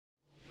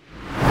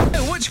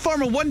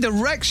former One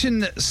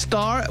Direction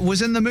star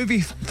was in the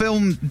movie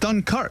film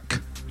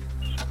Dunkirk?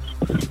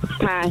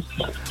 Pass.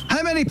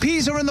 How many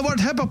P's are in the word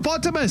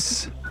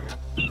hippopotamus?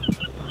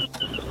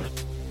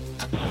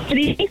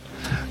 3.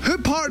 Who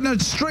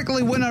partnered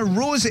Strictly winner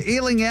Rose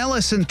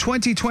Ayling-Ellis in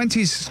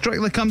 2020's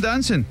Strictly Come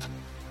Dancing?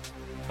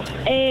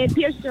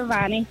 Pierce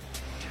Giovanni.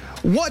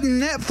 What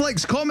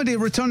Netflix comedy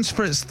returns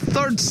for its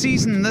 3rd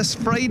season this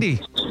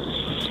Friday?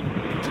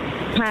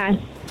 Pass.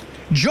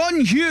 John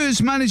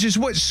Hughes manages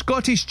which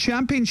Scottish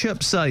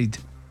Championship side?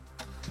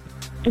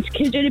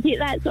 Could you repeat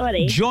that?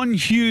 Sorry. John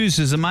Hughes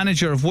is the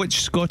manager of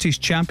which Scottish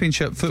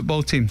Championship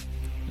football team?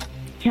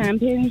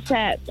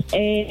 Championship.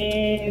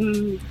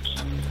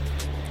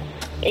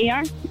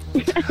 AR.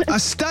 A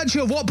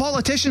statue of what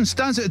politician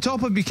stands at the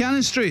top of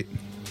Buchanan Street?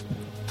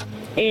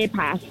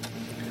 Pass.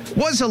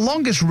 What's the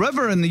longest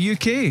river in the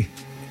UK?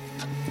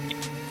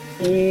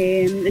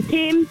 The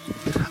Thames.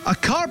 A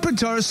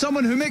carpenter is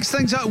someone who makes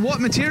things out of what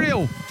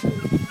material?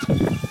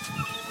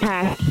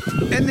 Pass.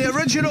 In the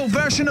original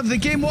version of the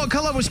game, what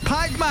colour was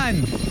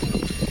Pac-Man?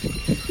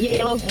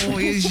 Yellow. Oh,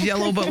 he's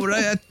yellow, but we're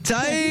out of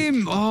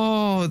time.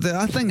 Oh,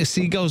 I think the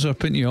seagulls are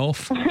putting you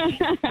off.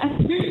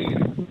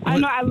 I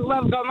know,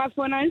 I've got my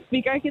phone on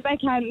speaker because I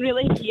can't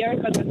really hear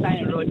because I'm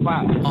on the road.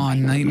 But Oh,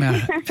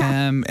 nightmare.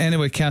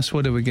 Anyway, Cass,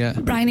 what did we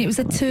get? Bryony, it was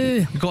a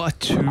 2. We got a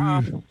 2.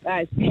 oh,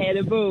 that's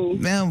terrible.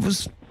 Well, it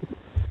was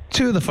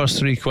 2 of the first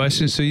 3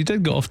 questions, so you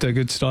did get off to a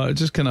good start. It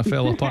just kind of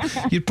fell apart.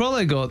 You'd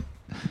probably got...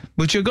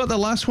 Would you got the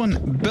last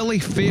one? Billy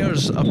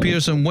Fairs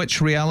appears in which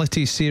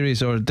reality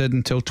series, or did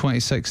until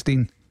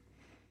 2016?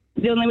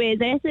 The Only Way is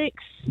Essex.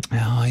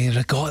 Oh, you'd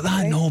have got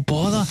that. No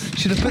bother.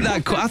 Should have put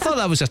that. I thought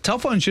that was a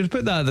tough one. Should have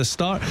put that at the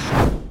start.